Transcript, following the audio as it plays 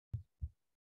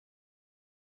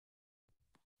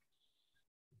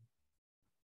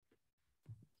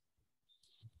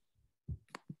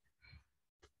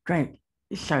Great.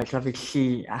 So it's lovely to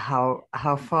see how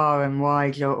far and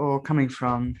wide you're all coming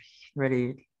from,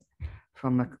 really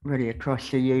really across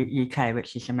the UK,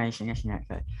 which is amazing, isn't it?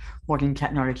 But modern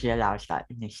technology allows that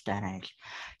in this day and age.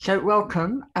 So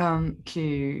welcome to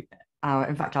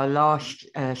in fact, our last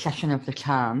session of the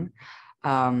term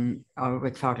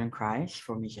with Feldenkrais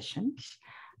for musicians.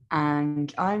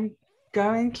 And I'm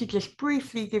going to just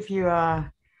briefly give you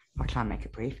I'll try and make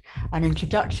it brief, an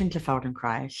introduction to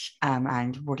Feldenkrais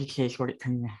and what it is, what it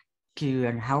can do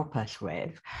and help us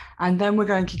with. And then we're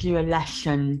going to do a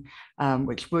lesson,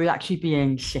 which will actually be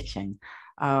in sitting.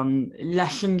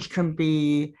 Lessons can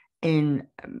be in,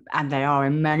 and they are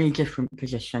in many different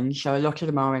positions. So a lot of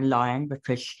them are in lying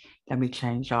because then we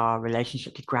change our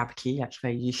relationship to gravity. That's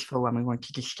very useful when we want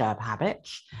to disturb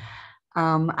habits.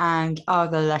 And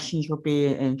other lessons will be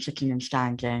in sitting and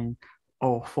standing,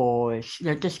 or fours,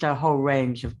 just a whole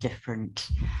range of different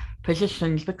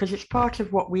positions, because it's part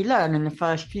of what we learn in the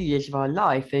first few years of our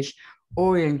life is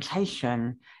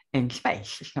orientation in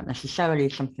space. It's not necessarily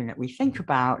something that we think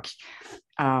about,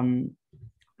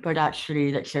 but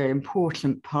actually that's an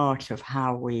important part of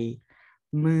how we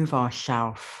move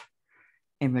ourselves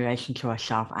in relation to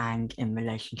ourselves and in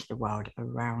relation to the world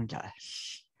around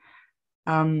us.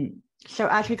 So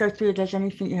as we go through, if there's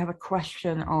anything you have a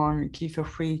question on, do feel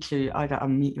free to either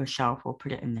unmute yourself or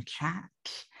put it in the chat.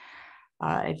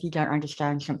 If you don't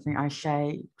understand something I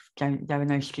say, there are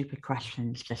no stupid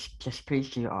questions, just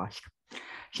please do ask.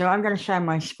 So I'm going to share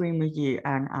my screen with you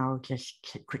and I'll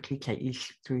just quickly take you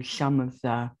through some of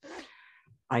the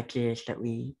ideas that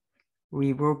we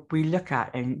look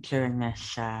at during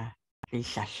these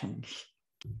sessions.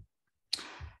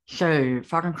 So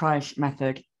Feldenkrais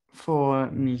method for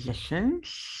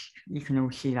musicians. You can all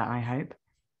see that, I hope.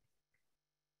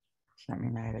 So let me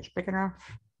know if it's big enough.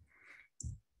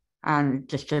 And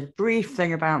just a brief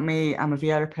thing about me, I'm a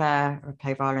viola player, I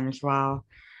play violin as well.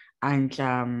 And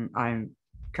I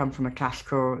come from a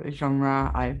classical genre.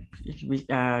 I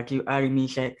do early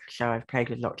music, so I've played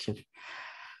with lots of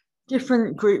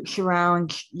different groups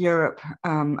around Europe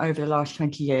over the last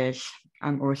 20 years.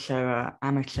 I'm also an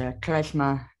amateur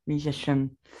klezmer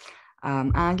musician.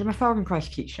 And I'm a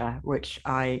Feldenkrais teacher, which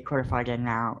I qualified in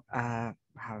now, how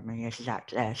many years is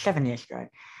that? 7 years ago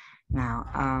now.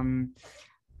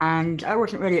 And I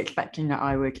wasn't really expecting that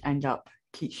I would end up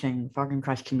teaching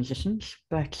Feldenkrais to musicians,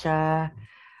 but I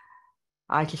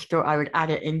just thought I would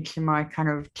add it into my kind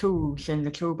of tools in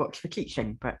the toolbox for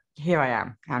teaching, but here I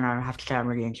am, and I have to say I'm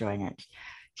really enjoying it.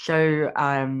 So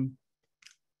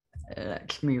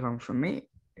let's move on from me.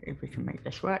 If we can make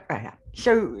this work. Oh, yeah.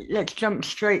 So let's jump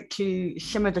straight to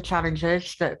some of the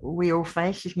challenges that we all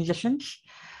face as musicians.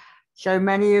 So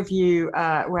many of you,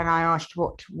 when I asked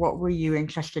what were you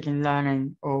interested in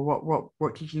learning, or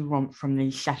what did you want from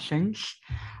these sessions,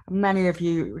 many of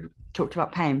you talked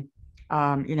about pain.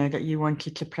 That you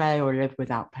wanted to play or live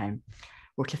without pain,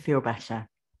 or to feel better.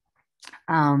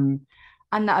 And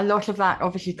that a lot of that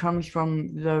obviously comes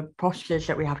from the postures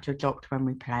that we have to adopt when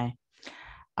we play.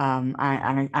 And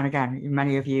again,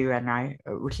 many of you and I,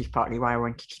 which is partly why I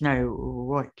wanted to know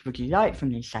what would you like from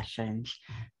these sessions.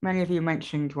 Many of you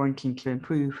mentioned wanting to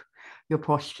improve your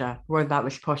posture, whether that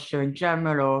was posture in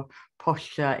general or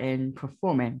posture in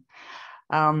performing.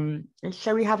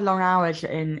 So we have long hours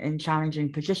in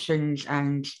challenging positions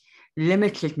and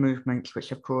limited movements,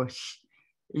 which of course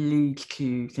leads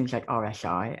to things like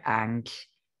RSI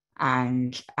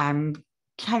and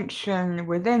tension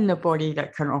within the body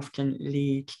that can often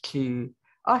lead to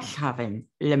us having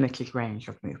limited range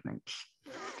of movements,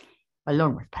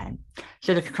 along with pain.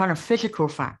 So the kind of physical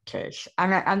factors,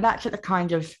 and that's at the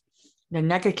kind of the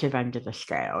negative end of the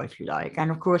scale, if you like. And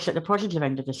of course, at the positive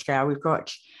end of the scale, we've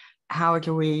got how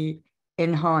do we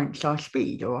enhance our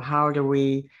speed, or how do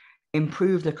we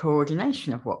improve the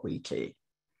coordination of what we do?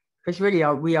 Because really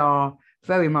we are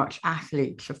very much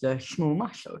athletes of the small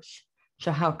muscles.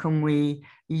 So how can we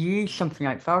use something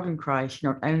like Feldenkrais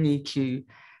not only to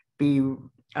be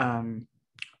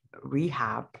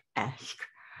rehab-esque,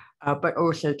 but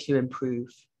also to improve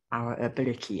our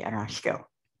ability and our skill?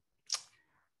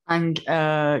 And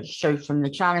so from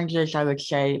the challenges, I would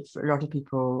say for a lot of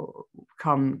people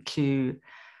come to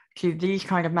these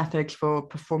kind of methods for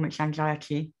performance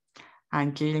anxiety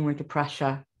and dealing with the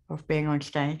pressure of being on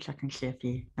stage. I can see a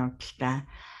few notes there.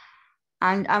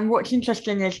 And what's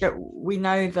interesting is that we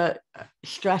know that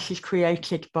stress is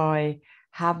created by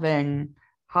having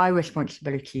high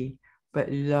responsibility,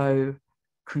 but low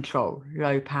control,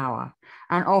 low power.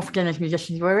 And often as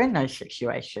musicians, we're in those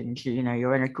situations.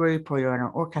 You're in a group or you're in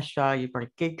an orchestra, you've got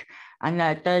a gig, and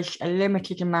there's a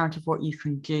limited amount of what you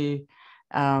can do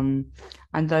And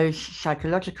those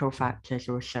psychological factors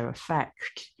also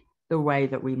affect the way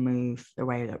that we move, the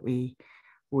way that we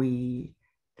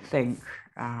think,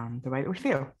 the way that we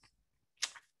feel.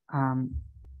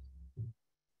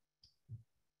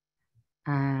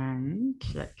 And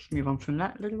let's move on from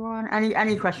that little one.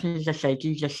 Any questions, as I say,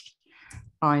 do just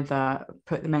either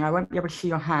put them in. I won't be able to see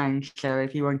your hands, so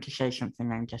if you want to say something,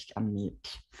 then just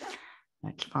unmute.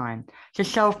 That's fine. So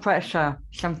self-pressure,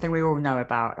 something we all know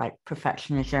about, like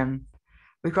perfectionism.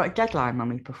 We've got a deadline when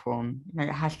we perform. You know,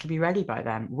 it has to be ready by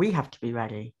then. We have to be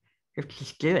ready. We have to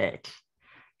just do it.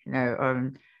 You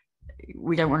know,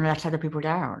 we don't want to let other people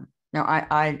down. Now,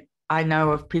 I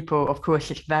know of people, of course,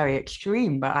 it's very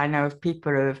extreme, but I know of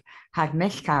people who have had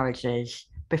miscarriages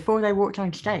before they walked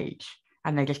on stage,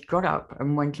 and they just got up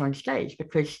and went on stage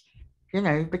because, you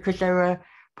know, because they were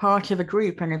part of a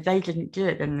group, and if they didn't do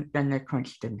it, then the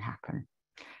concert didn't happen.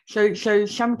 So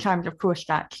sometimes, of course,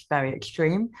 that's very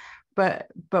extreme, but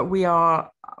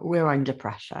we're under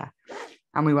pressure,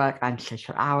 and we work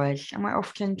ancestral hours, and we're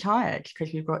often tired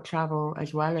because we've got travel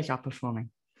as well as our performing.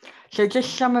 So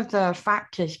just some of the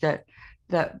factors that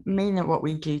mean that what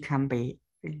we do can be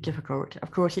difficult. Of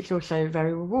course, it's also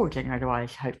very rewarding.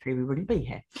 Otherwise, hopefully, we wouldn't be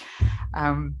here.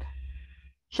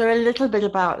 So a little bit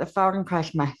about the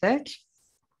Feldenkrais method.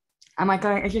 Am I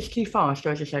going? Is this too fast,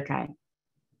 or is this okay?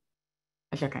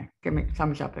 It's okay. Give me a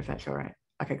thumbs up if that's all right.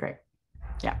 Okay, great.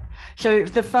 Yeah. So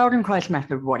the Feldenkrais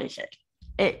method, what is it?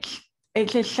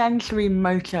 It's a sensory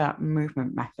motor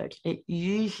movement method. It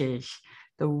uses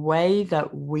the way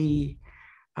that we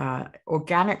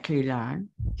organically learn.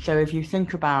 So if you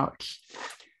think about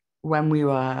when we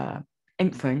were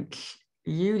infants,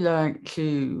 you learn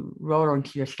to roll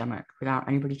onto your stomach without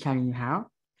anybody telling you how.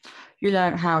 You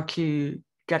learn how to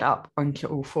get up onto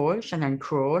all fours and then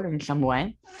crawl in some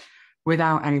way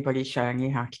without anybody showing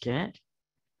you how to do it.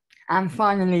 And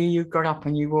finally, you got up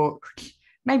and you walked,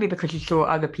 maybe because you saw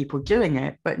other people doing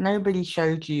it, but nobody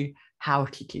showed you how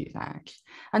to do that.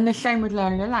 And the same with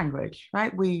learning a language,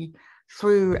 right?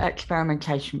 Through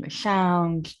experimentation with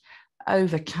sound,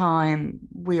 over time,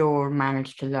 we all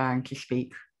managed to learn to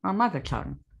speak our mother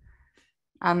tongue.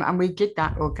 And we did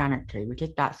that organically. We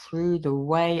did that through the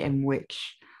way in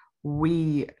which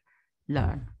we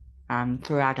learn,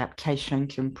 through adaptation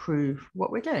to improve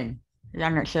what we're doing.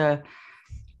 And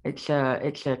it's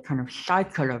a kind of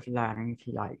cycle of learning, if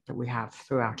you like, that we have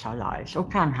throughout our lives, or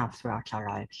can have throughout our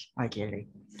lives, ideally.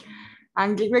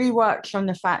 And it really works on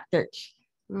the fact that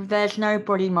there's no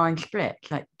body-mind split.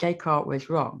 Like Descartes was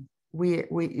wrong.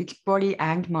 It's body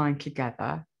and mind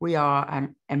together. We are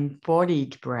an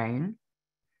embodied brain,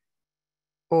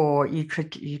 or you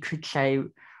could say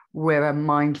we're a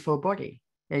mindful body.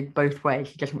 In both ways,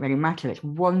 it doesn't really matter. It's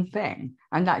one thing,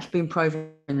 and that's been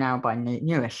proven now by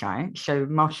neuroscience. So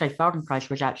Marcel Feldenkrais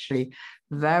was actually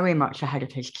very much ahead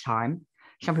of his time.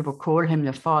 Some people call him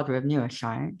the father of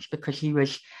neuroscience because he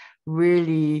was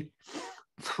really,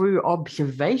 through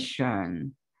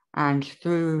observation and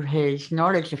through his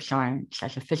knowledge of science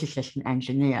as a physicist and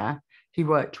engineer, he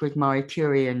worked with Marie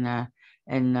Curie in the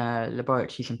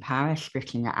laboratories in Paris,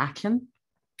 splitting the atom.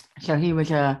 So he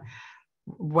was a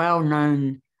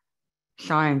well-known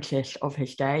scientist of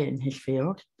his day in his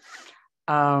field.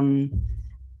 And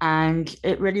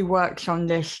it really works on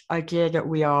this idea that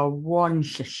we are one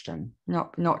system,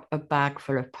 not a bag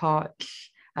full of parts,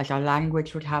 as our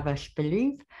language would have us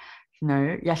believe. You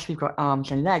know, yes, we've got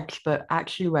arms and legs, but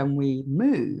actually when we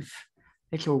move,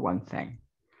 it's all one thing.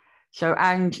 So,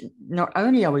 and not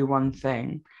only are we one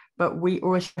thing, but we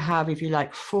also have, if you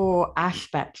like, 4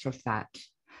 aspects of that.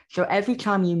 So every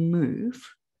time you move,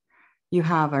 you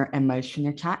have an emotion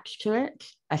attached to it,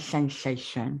 a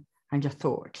sensation, and a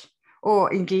thought.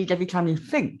 Or indeed, every time you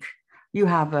think, you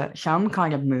have some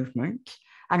kind of movement,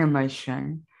 an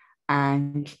emotion,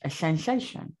 and a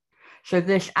sensation. So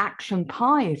this action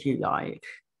pie, if you like,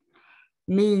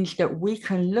 means that we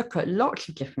can look at lots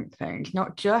of different things,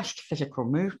 not just physical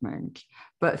movement,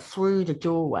 but through the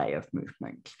doorway of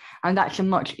movement. And that's a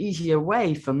much easier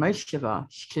way for most of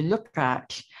us to look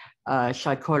at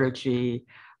psychology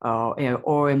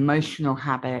or emotional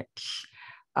habits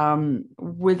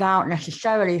without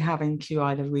necessarily having to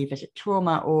either revisit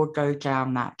trauma or go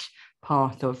down that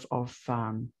path of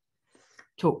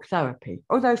talk therapy.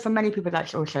 Although for many people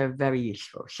that's also very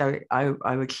useful. So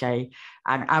I would say,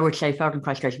 and I would say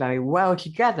Feldenkrais goes very well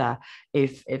together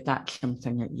if that's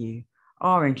something that you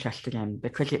are interested in,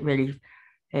 because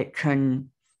it can,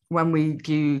 when we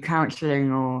do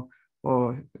counseling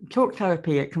or talk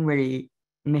therapy, it can really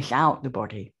miss out the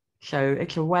body. So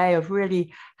it's a way of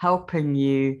really helping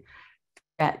you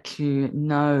get to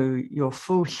know your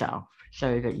full self,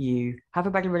 so that you have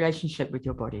a better relationship with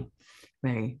your body,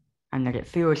 really, and that it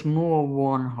feels more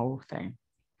one whole thing.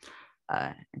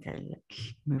 Okay,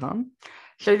 let's move on.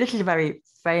 So this is a very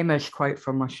famous quote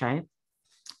from Moshe,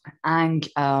 and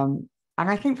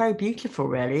I think very beautiful,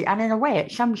 really. And in a way,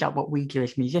 it sums up what we do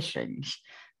as musicians,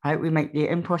 right? We make the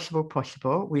impossible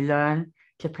possible. We learn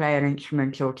to play an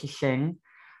instrument or to sing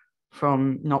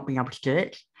from not being able to do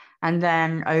it. And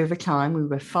then over time, we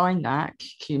refine that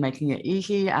to making it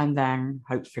easy and then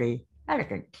hopefully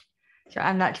elegant. So,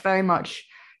 and that's very much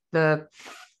the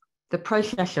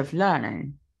process of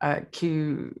learning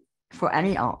for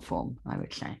any art form, I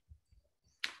would say.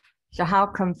 So how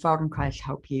can Feldenkrais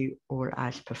help you all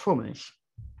as performers?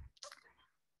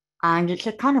 And it's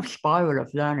a kind of spiral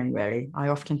of learning, really. I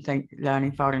often think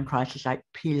learning Feldenkrais is like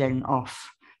peeling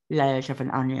off layers of an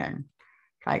onion.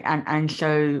 Right? And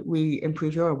so we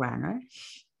improve your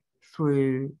awareness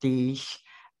through these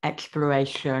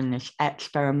exploration, this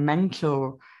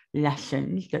experimental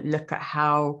lessons that look at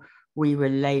how we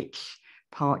relate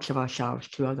parts of ourselves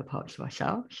to other parts of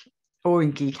ourselves, or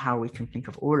indeed how we can think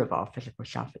of all of our physical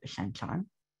self at the same time.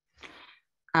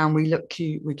 And we look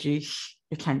to reduce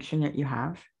the tension that you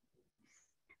have.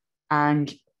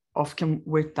 And often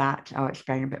with that, I'll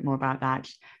explain a bit more about that,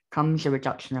 comes a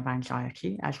reduction of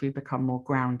anxiety as we become more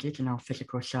grounded in our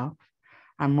physical self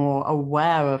and more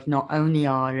aware of not only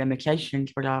our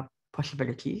limitations, but our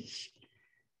possibilities.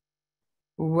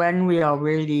 When we are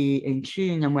really in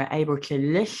tune and we're able to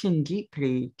listen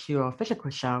deeply to our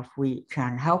physical self, we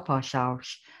can help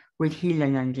ourselves with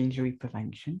healing and injury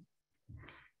prevention.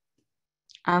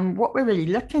 And what we're really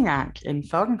looking at in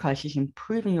Feldenkrais is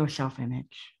improving your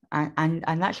self-image. And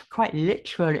that's quite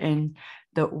literal in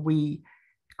that we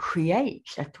create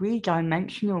a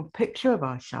three-dimensional picture of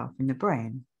ourselves in the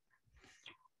brain.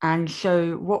 And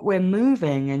so what we're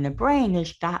moving in the brain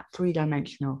is that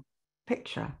three-dimensional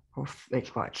picture, or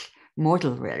it's what's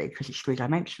modeled really, because it's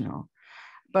three-dimensional.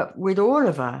 But with all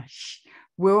of us,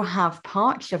 we'll have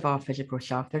parts of our physical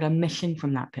self that are missing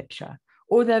from that picture,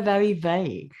 or they're very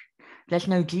vague. There's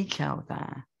no detail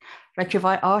there. Like if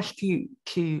I ask you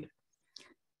to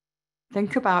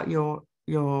think about your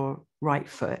right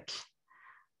foot,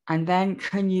 and then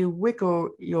can you wiggle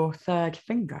your third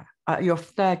finger, your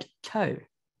third toe?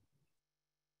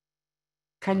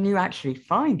 Can you actually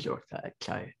find your third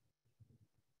toe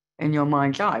in your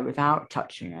mind's eye without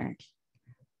touching it,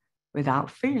 without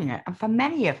feeling it? And for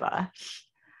many of us,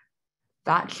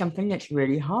 that's something that's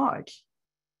really hard.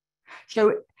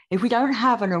 So if we don't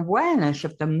have an awareness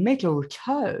of the middle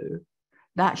toe,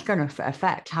 that's going to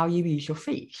affect how you use your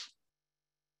feet,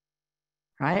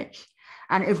 right?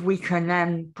 And if we can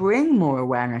then bring more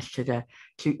awareness to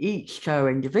each toe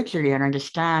individually and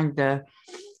understand the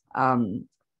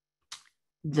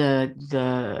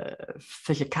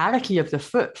physicality of the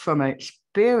foot from an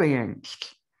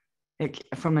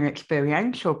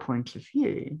experiential point of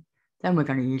view, then we're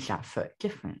going to use that foot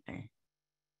differently,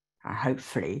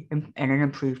 hopefully in an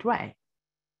improved way.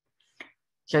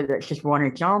 So that's just one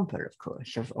example, of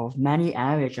course, of many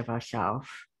areas of ourselves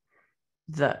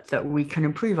that we can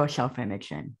improve our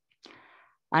self-image in.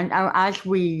 And as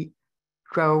we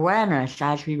grow awareness,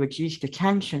 as we reduce the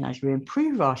tension, as we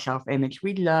improve our self-image,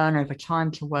 we learn over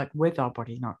time to work with our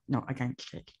body, not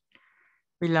against it.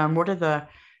 We learn what are the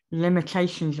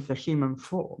limitations of the human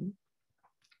form,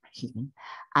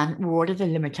 and what are the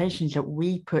limitations that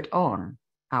we put on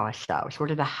ourselves?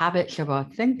 What are the habits of our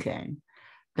thinking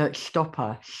that stop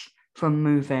us from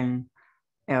moving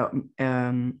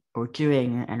or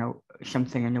doing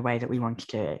something in the way that we want to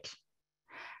do it?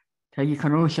 So you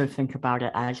can also think about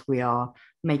it as we are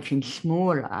making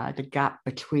smaller the gap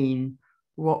between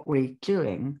what we're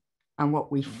doing and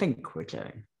what we think we're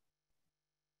doing.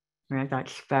 Right?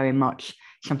 That's very much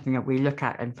something that we look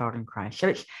at in Feldenkrais. So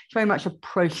it's very much a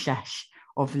process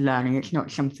of learning. It's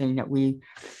not something that we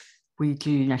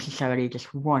do necessarily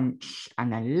just once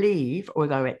and then leave,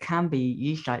 although it can be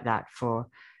used like that for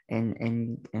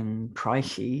in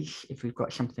crises. If we've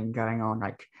got something going on,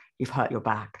 like you've hurt your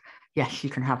back, yes, you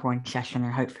can have one session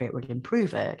and hopefully it would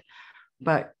improve it.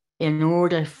 But in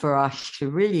order for us to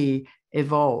really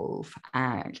evolve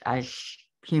as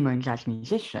humans, as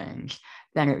musicians,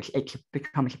 then it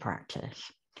becomes a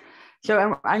practice.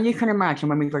 So, and you can imagine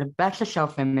when we've got a better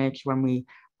self-image, when we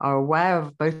are aware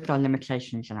of both our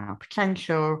limitations and our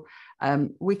potential,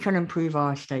 we can improve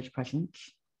our stage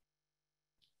presence.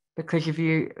 Because if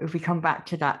we come back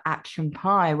to that action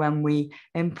pie, when we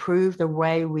improve the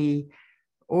way we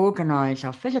organize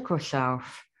our physical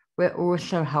self, we're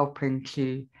also helping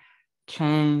to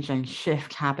change and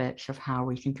shift habits of how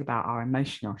we think about our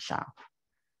emotional self.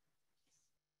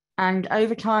 And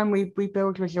over time, we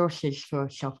build resources for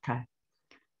self-care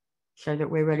so that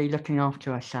we're really looking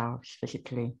after ourselves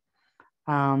physically.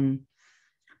 And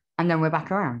then we're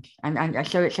back around. And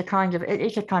so it is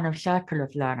a kind of circle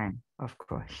of learning, of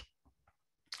course.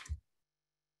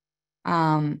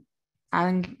 And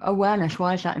awareness,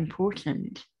 why is that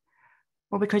important?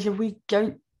 Well, because if we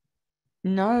don't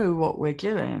know what we're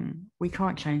doing, we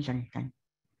can't change anything.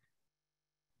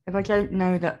 If I don't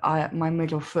know that my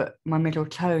middle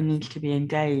toe needs to be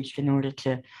engaged in order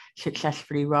to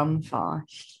successfully run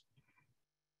fast,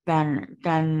 then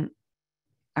and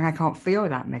I can't feel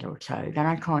that middle toe, then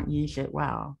I can't use it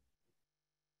well.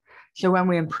 So when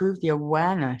we improve the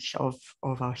awareness of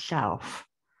ourselves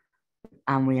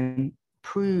and we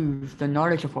improve the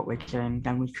knowledge of what we're doing,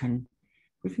 then we can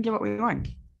do what we want.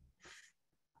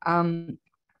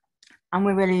 And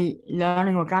we're really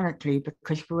learning organically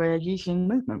because we're using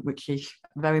movement, which is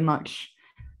very much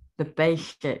the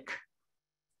basic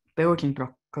building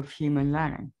block of human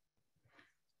learning.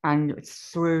 And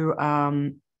through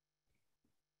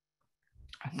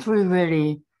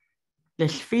really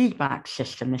this feedback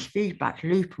system, this feedback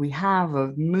loop we have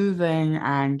of moving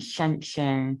and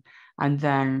sensing, and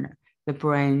then the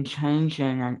brain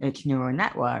changing and its neural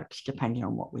networks depending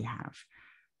on what we have,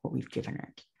 what we've given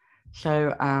it.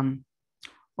 So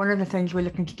one of the things we're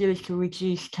looking to do is to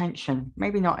reduce tension,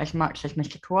 maybe not as much as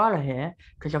Mr. Koala here,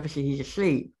 because obviously he's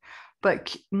asleep,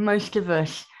 but most of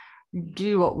us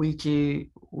do what we do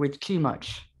with too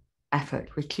much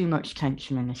effort, with too much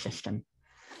tension in the system.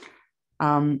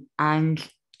 And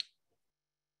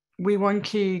we want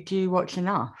to do what's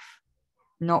enough,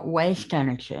 not waste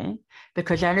energy,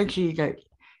 because energy that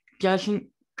doesn't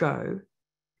go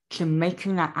to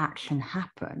making that action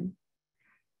happen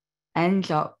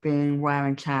ends up being wear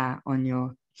and tear on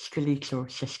your skeletal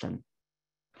system.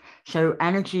 So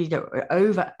energy that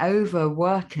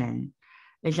overworking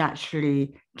is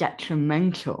actually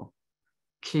detrimental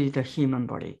to the human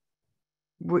body,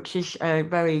 which is a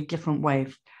very different way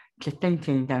to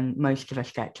thinking than most of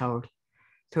us get told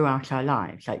throughout our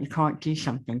lives. Like, you can't do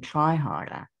something, try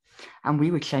harder. And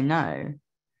we would say, no,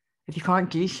 if you can't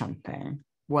do something,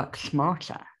 work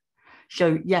smarter.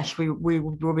 So yes, we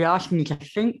will be asking you to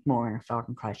think more in a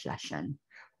Feldenkrais lesson,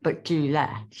 but do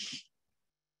less.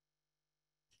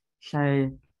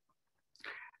 So,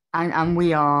 and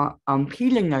we are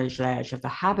peeling those layers of the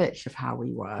habits of how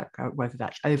we work, whether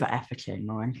that's over-efforting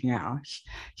or anything else,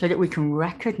 so that we can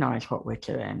recognize what we're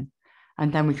doing,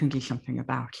 and then we can do something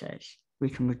about it. We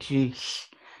can reduce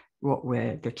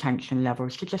the tension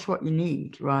levels to just what you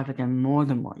need, rather than more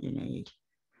than what you need.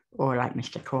 Or like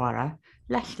Mr. Koala,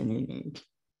 less than you need,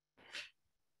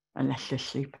 unless you're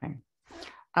sleeping.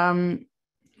 Can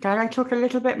I talk a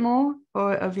little bit more,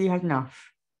 or have you had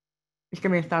enough? Just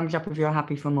give me a thumbs up if you're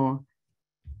happy for more.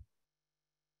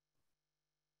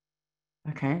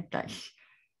 Okay, that's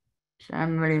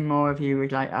generally more of you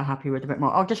would are happy with a bit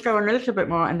more. I'll just go on a little bit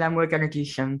more, and then we're going to do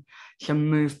some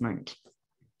movement.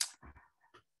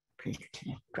 Please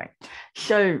continue. Great.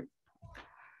 So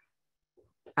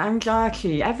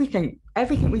anxiety, everything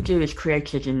we do is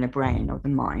created in the brain or the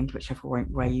mind, whichever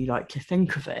way you like to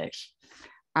think of it.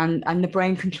 And the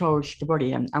brain controls the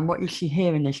body. And what you see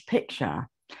here in this picture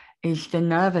is the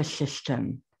nervous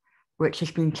system, which has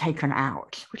been taken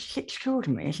out, which is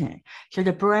extraordinary, isn't it? So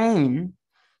the brain,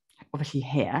 obviously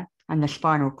here, and the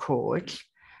spinal cord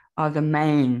are the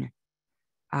main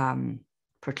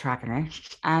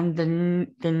protagonists. And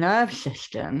the nerve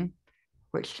system,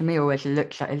 which to me always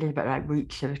looks a little bit like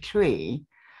roots of a tree,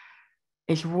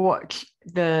 is what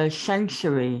the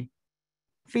sensory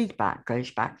feedback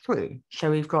goes back through.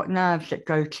 So we've got nerves that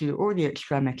go to all the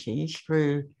extremities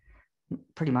through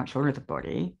pretty much all of the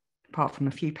body, apart from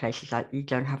a few places like you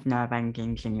don't have nerve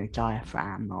endings in your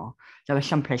diaphragm, or there are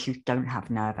some places you don't have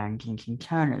nerve endings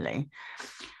internally.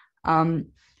 And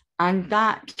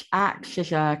that acts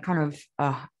as a kind of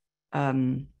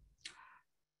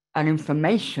an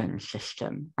information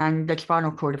system. And the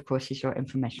spinal cord, of course, is your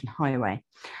information highway.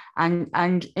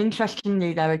 And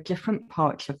interestingly, there are different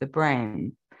parts of the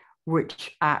brain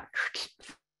which act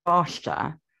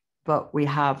faster, but we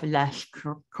have less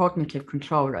cognitive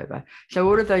control over. So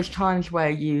all of those times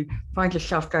where you find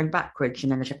yourself going backwards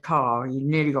and then there's a car, you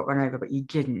nearly got run over, but you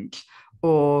didn't.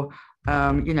 Or,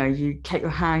 you take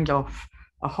your hand off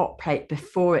a hot plate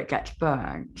before it gets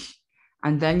burnt,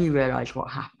 and then you realize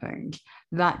what happened.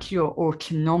 That's your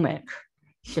autonomic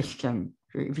system.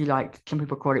 If you like, some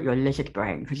people call it your lizard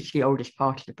brain because it's the oldest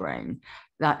part of the brain.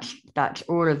 That's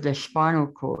all of the spinal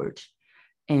cord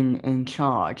in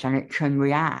charge, and it can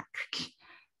react,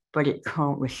 but it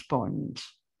can't respond.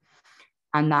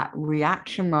 And that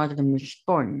reaction rather than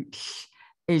response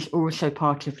is also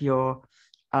part of your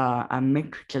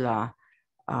amygdala,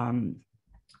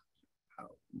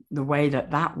 the way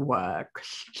that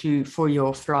works for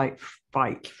your flight,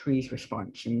 fight, freeze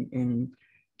response in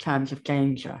terms of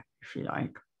danger, if you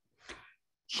like.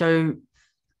 So,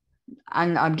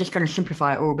 and I'm just going to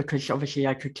simplify it all because obviously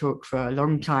I could talk for a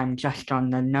long time just on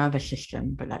the nervous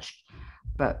system,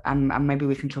 but maybe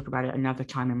we can talk about it another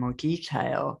time in more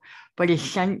detail. But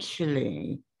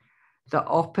essentially, the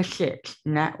opposite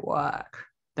network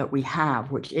that we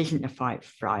have, which isn't a fight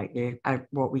flight,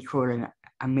 what we call an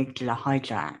amygdala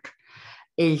hijack,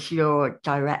 is your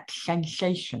direct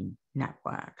sensation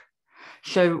network.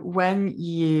 So when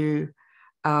you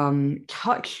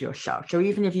touch yourself, so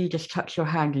even if you just touch your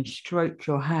hand and stroke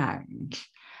your hand,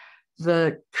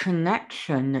 the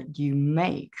connection that you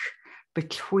make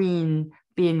between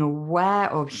being aware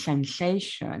of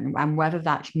sensation and whether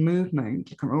that's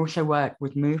movement, it can also work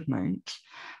with movement,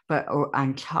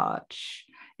 and touch,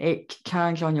 it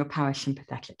turns on your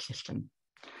parasympathetic system.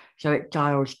 So it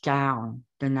dials down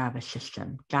the nervous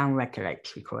system, down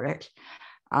regulates, we call it.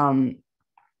 And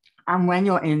when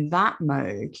you're in that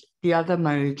mode, the other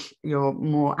mode, your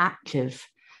more active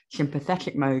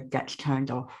sympathetic mode, gets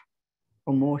turned off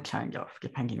or more turned off,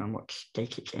 depending on what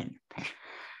state it's in.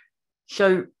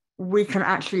 So we can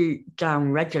actually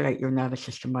down-regulate your nervous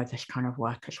system by this kind of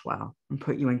work as well and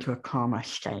put you into a calmer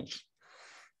state.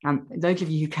 Those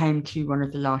of you who came to one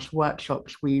of the last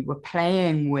workshops, we were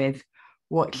playing with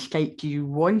what state do you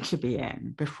want to be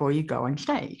in before you go on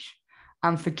stage.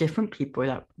 And for different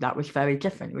people, that was very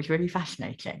different. It was really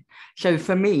fascinating. So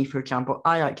for me, for example,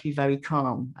 I like to be very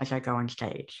calm as I go on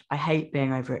stage. I hate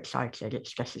being overexcited. It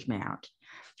stresses me out.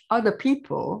 Other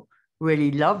people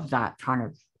really love that kind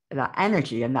of that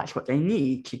energy, and that's what they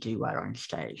need to do well on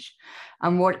stage.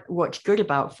 And what's good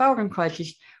about Feldenkrais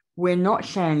is we're not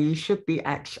saying you should be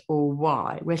X or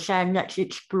Y. We're saying let's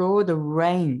explore the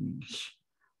range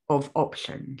of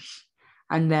options,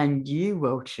 and then you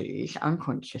will choose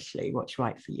unconsciously what's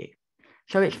right for you.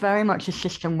 So it's very much a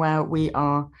system where we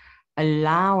are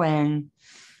allowing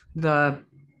the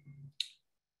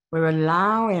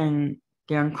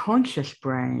unconscious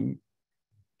brain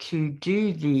to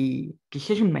do the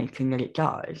decision making that it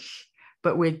does,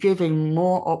 but we're giving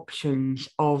more options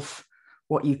of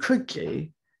what you could do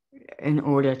in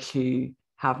order to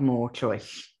have more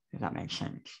choice, if that makes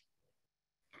sense.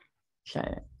 So,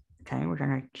 okay, we're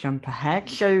going to jump ahead.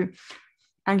 So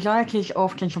anxiety is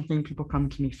often something people come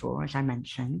to me for, as I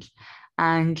mentioned,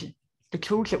 and the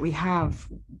tools that we have,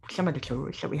 some of the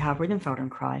tools that we have within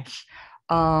Feldenkrais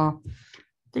are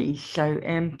these. So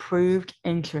improved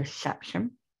interoception,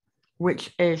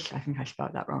 which is, I think I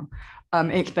spelled that wrong.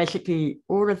 It's basically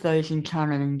all of those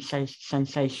internal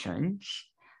sensations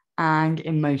and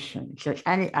emotions. So it's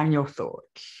and your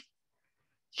thoughts.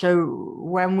 So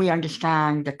when we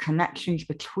understand the connections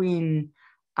between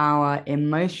our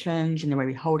emotions and the way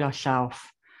we hold ourselves,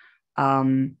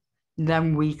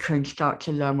 then we can start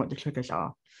to learn what the triggers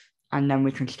are. And then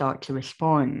we can start to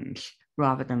respond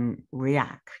rather than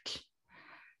react.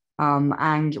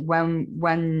 And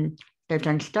when they've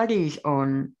done studies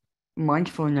on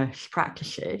mindfulness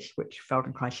practices, which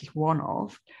Feldenkrais is one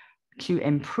of, to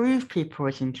improve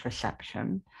people's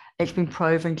interoception, it's been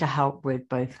proven to help with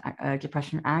both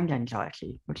depression and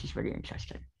anxiety, which is really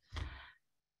interesting.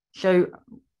 So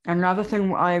another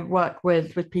thing I work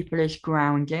with people is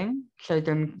grounding. So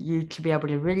then you to be able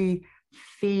to really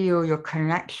feel your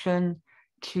connection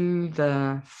to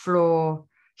the floor.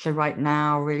 So right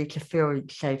now, really to feel,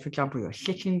 say, for example, your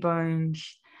sitting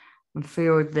bones, and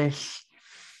feel this.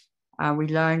 We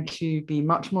learn to be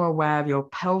much more aware of your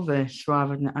pelvis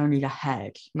rather than only the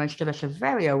head. Most of us are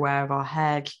very aware of our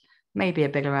head, maybe a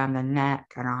bit around the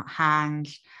neck and our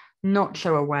hands, not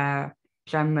so aware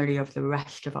generally of the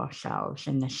rest of ourselves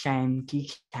in the same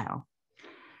detail.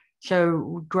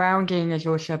 So grounding is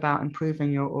also about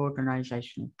improving your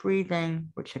organization of breathing,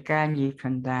 which again, you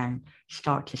can then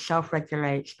start to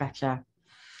self-regulate better,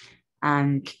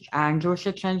 and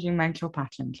also changing mental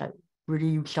patterns, like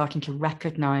really starting to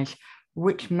recognize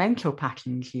which mental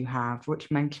patterns you have, which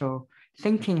mental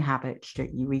thinking habits that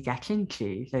we get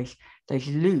into, those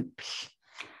loops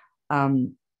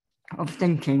of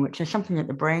thinking, which is something that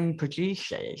the brain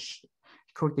produces,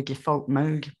 called the default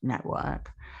mode network.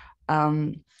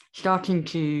 Starting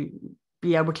to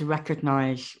be able to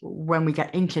recognize when we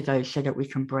get into those so that we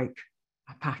can break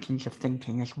patterns of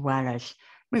thinking as well as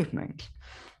movement.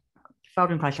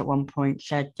 Feldenkrais at one point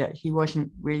said that he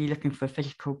wasn't really looking for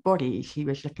physical bodies, he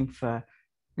was looking for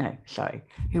No, sorry.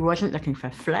 He wasn't looking for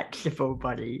flexible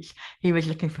bodies. He was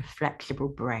looking for flexible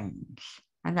brains.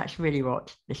 And that's really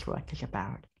what this work is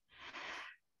about.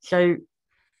 So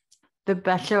the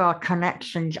better our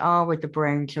connections are with the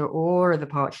brain to all of the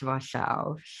parts of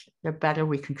ourselves, the better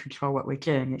we can control what we're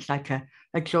doing. It's like a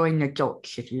join the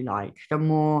dots, if you like. The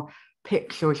more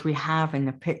pixels we have in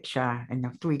the picture, in the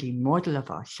 3D model of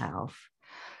ourselves,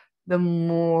 the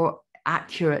more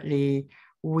accurately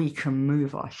we can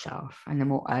move ourselves and the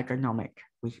more ergonomically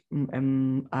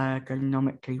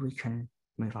we can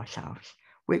move ourselves,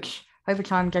 which over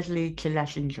time does lead to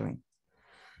less injury.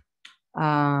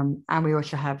 And we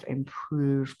also have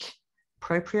improved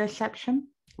proprioception,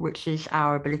 which is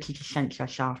our ability to sense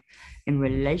ourselves in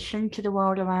relation to the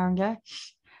world around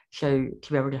us. So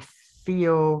to be able to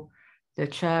feel the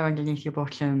chair underneath your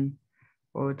bottom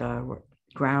or the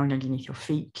ground underneath your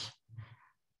feet.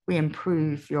 We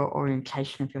improve your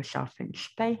orientation of yourself in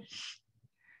space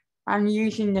and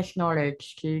using this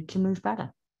knowledge to move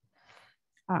better.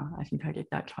 Oh, I think I did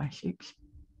that twice, oops.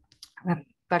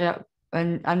 Better,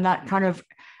 and that kind of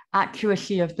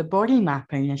accuracy of the body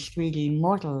mapping, this 3D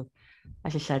model,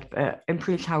 as I said,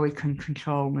 improves how we can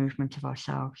control movement of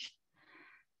ourselves.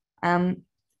 And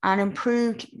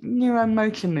improved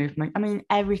neuromotor movement. I mean,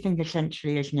 everything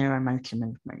essentially is neuromotor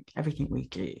movement, everything we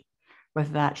do,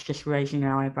 whether that's just raising an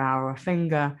eyebrow or a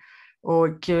finger or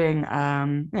doing,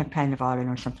 playing the violin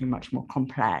or something much more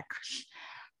complex.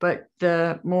 But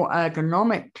the more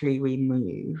ergonomically we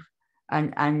move,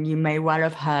 and you may well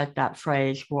have heard that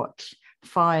phrase, what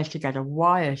fires together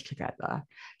wires together.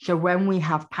 So when we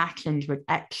have patterns with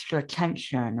extra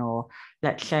tension, or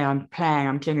let's say I'm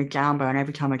doing a down bow, and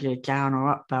every time I do a down or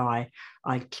up bow,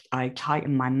 I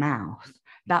tighten my mouth,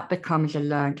 that becomes a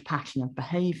learned pattern of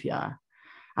behavior.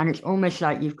 And it's almost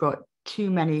like you've got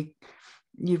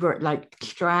like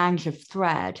strands of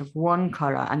thread of one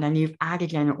color, and then you've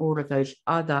added in all of those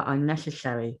other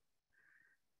unnecessary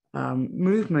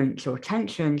movements or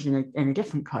tensions in a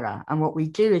different color. And what we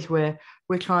do is we're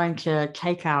trying to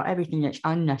take out everything that's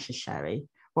unnecessary,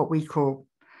 what we call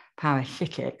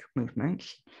parasitic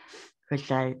movements, because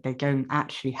they don't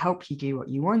actually help you do what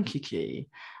you want to do.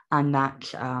 And that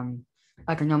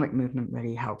ergonomic movement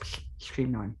really helps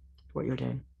streamline what you're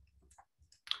doing.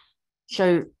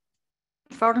 So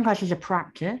Feldenkrais is a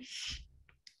practice,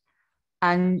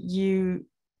 and you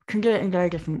can do it in very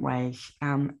different ways.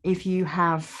 If you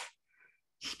have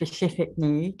specific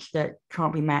needs that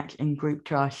can't be met in group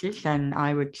classes, then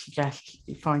I would suggest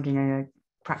finding a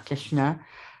practitioner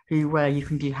where you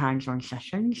can do hands-on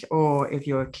sessions, or if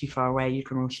you're too far away, you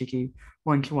can also do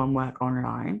one-to-one work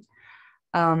online.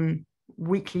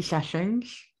 Weekly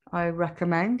sessions, I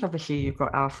recommend. Obviously, you've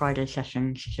got our Friday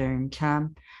sessions during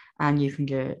term, and you can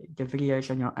do the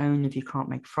videos on your own if you can't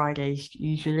make Fridays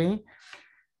usually.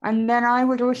 And then I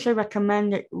would also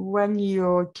recommend that when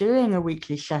you're doing a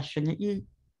weekly session, that you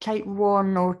take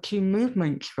 1 or 2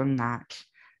 movements from that,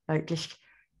 like just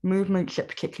movements that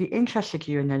particularly interested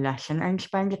you in the lesson, and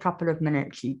spend a couple of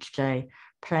minutes each day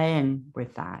playing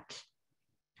with that.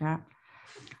 Yeah.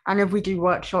 And if we do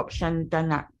workshops, then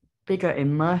that bigger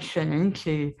immersion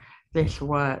into this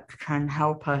work can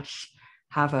help us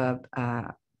have a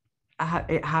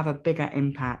bigger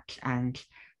impact, and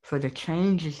for the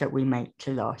changes that we make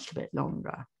to last a bit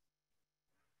longer.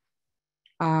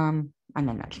 And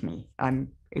then that's me.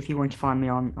 If you want to find me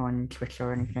on Twitter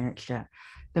or anything, it's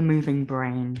the Moving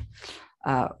Brain.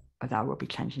 That will be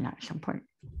changing that at some point.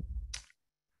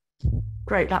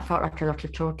 Great, that felt like a lot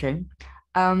of talking.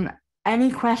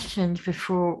 Any questions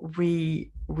before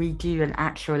we do an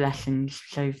actual lesson?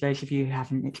 So those of you who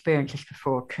haven't experienced this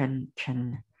before can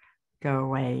go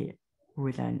away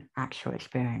with an actual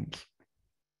experience.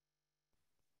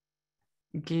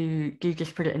 Do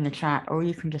just put it in the chat, or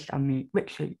you can just unmute.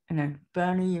 Richard,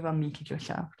 Bernie, you've unmuted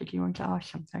yourself. Did you want to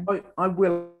ask something? I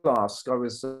will ask. I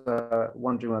was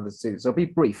wondering whether to do this. I'll be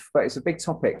brief, but it's a big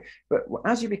topic. But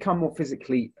as you become more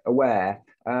physically aware,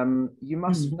 you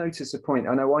must notice a point,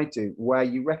 I know I do, where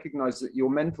you recognize that your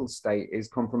mental state is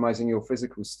compromising your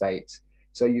physical state.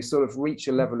 So you sort of reach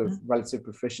a level of relative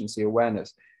proficiency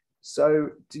awareness. So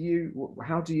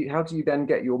how do you then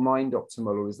get your mind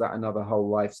optimal, or is that another whole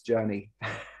life's journey?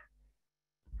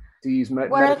 Do you use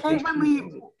meditation? I think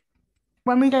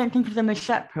when we don't think of them as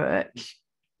separate,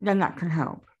 then that can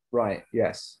help. Right,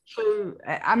 yes. So,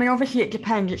 I mean, obviously it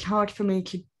depends. It's hard for me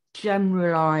to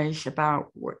generalize about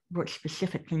what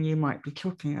specific thing you might be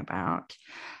talking about.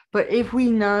 But if we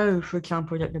know, for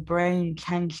example, that the brain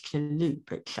tends to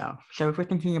loop itself. So if we're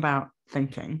thinking about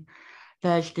thinking,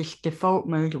 there's this default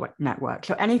mode network.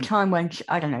 So anytime when,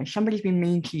 I don't know, somebody's been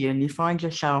mean to you and you find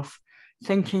yourself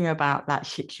thinking about that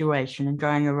situation and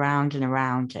going around and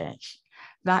around it,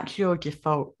 that's your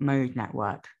default mode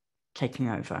network taking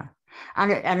over.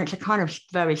 And it's a kind of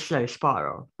very slow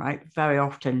spiral, right? Very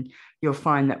often you'll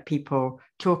find that people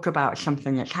talk about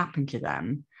something that's happened to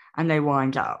them and they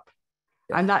wind up.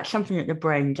 And that's something that the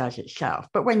brain does itself.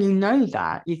 But when you know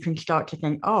that, you can start to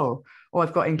think, oh,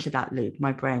 I've got into that loop.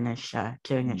 My brain is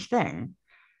doing its thing.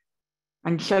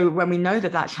 And so when we know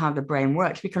that that's how the brain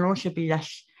works, we can also be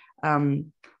less,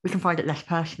 we can find it less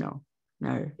personal.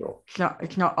 No,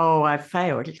 it's not, oh, I've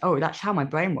failed. It's, oh, that's how my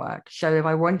brain works. So if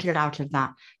I want to get out of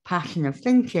that pattern of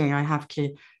thinking, I have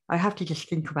to just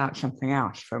think about something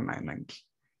else for a moment.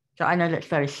 So I know that's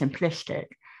very simplistic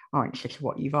answer to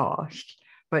what you've asked,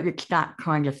 but it's that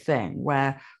kind of thing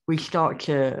where we start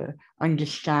to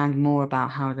understand more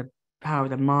about how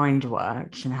the mind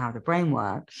works and how the brain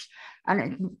works.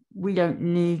 And we don't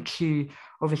need to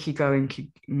obviously go into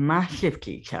massive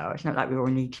detail. It's not like we all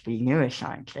need to be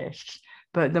neuroscientists,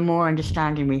 but the more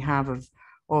understanding we have of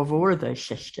all of those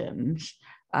systems,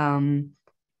 then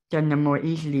the more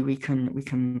easily we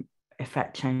can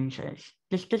effect changes.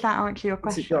 Does that answer your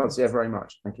question? It does, yeah, very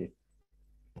much. Thank you.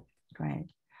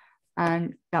 Great.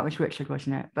 And that was Richard,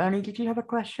 wasn't it? Bernie, did you have a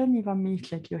question? You've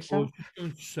unmuted yourself. I was just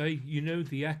going to say,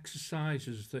 the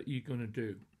exercises that you're going to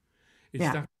do,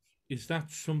 is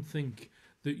that something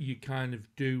that you kind of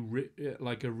do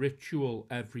like a ritual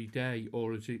every day,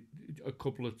 or is it a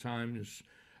couple of times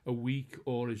a week,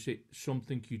 or is it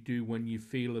something you do when you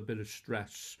feel a bit of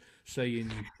stress, say in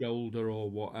your shoulder or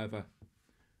whatever?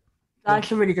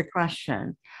 That's a really good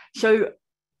question. So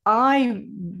I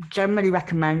generally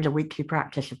recommend a weekly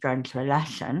practice of going to a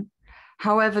lesson.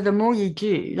 However, the more you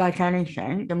do, like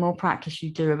anything, the more practice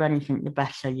you do of anything, the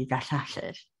better you get at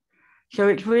it. So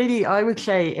it's really, I would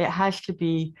say it has to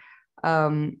be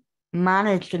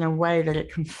managed in a way that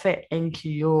it can fit into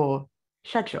your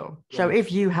schedule. So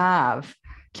if you have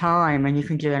time and you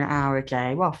can do an hour a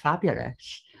day, well,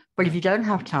 fabulous. But if you don't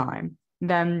have time,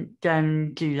 then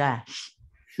do less.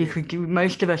 You could do,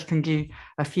 most of us can do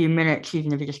a few minutes,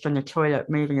 even if you're just on the toilet,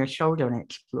 moving your shoulder and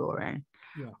exploring.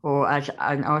 Yeah. Or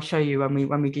and I'll show you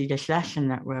when we do this lesson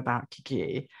that we're about to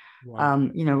do. Right.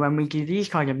 When we do these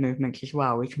kind of movements as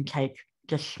well, we can take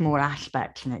just small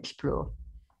aspects and explore.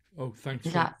 Oh, thanks.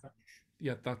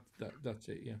 Yeah, that's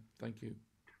it. Yeah, thank you.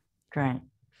 Great.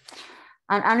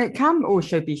 And it can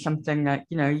also be something that,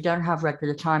 you don't have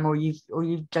regular time, or you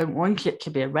don't want it to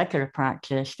be a regular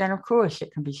practice, then of course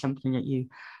it can be something that you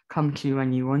come to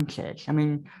when you want it. I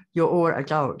mean, you're all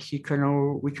adults. We can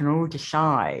all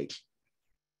decide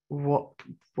what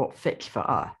fits for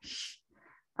us.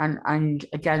 And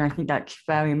again, I think that's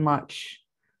very much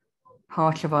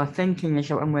part of our thinking, is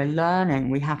that when we're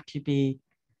learning, we have to be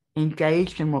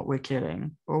engaged in what we're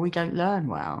doing, or we don't learn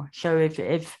well. So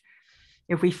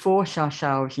if we force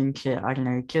ourselves into, I don't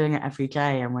know, doing it every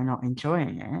day and we're not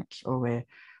enjoying it, or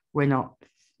we're not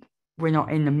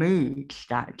in the mood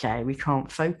that day, we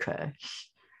can't focus,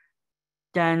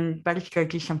 then better to go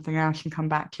do something else and come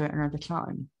back to it another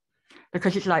time.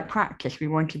 Because it's like practice. We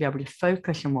want to be able to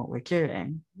focus on what we're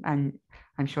doing. And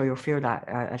I'm sure you'll feel that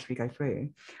as we go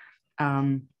through,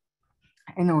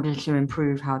 in order to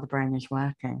improve how the brain is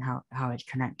working, how it's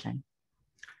connecting.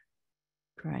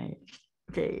 Great.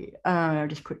 Okay, I'll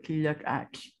just quickly look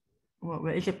at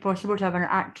is it possible to have an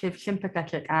active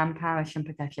sympathetic and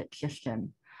parasympathetic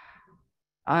system?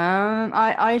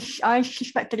 I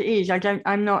suspect that it is.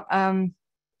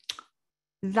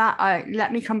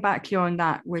 Let me come back to you on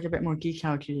that with a bit more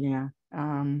detail, Julia.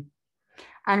 And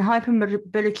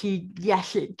hypermobility,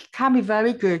 yes, it can be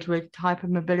very good with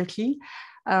hypermobility.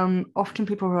 Often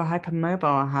people who are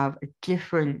hypermobile have a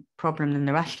different problem than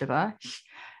the rest of us,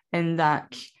 in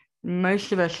that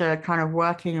most of us are kind of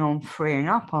working on freeing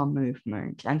up our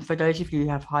movement. And for those of you who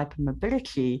have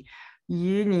hypermobility,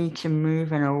 you need to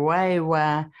move in a way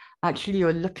where actually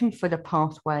you're looking for the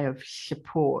pathway of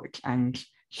support and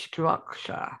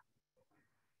structure,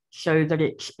 so that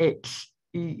it's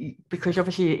because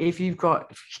obviously if you've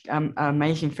got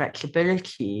amazing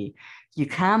flexibility, you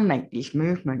can make these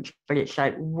movements, but it's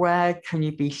like, where can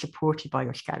you be supported by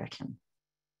your skeleton?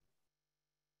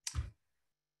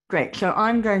 Great. So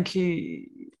I'm going to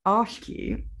ask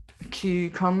you to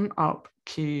come up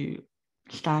to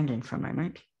standing for a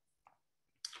moment.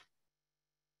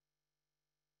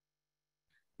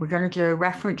 We're going to do a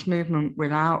reference movement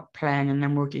without playing, and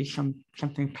then we'll do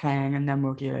something playing, and then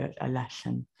we'll do a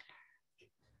lesson.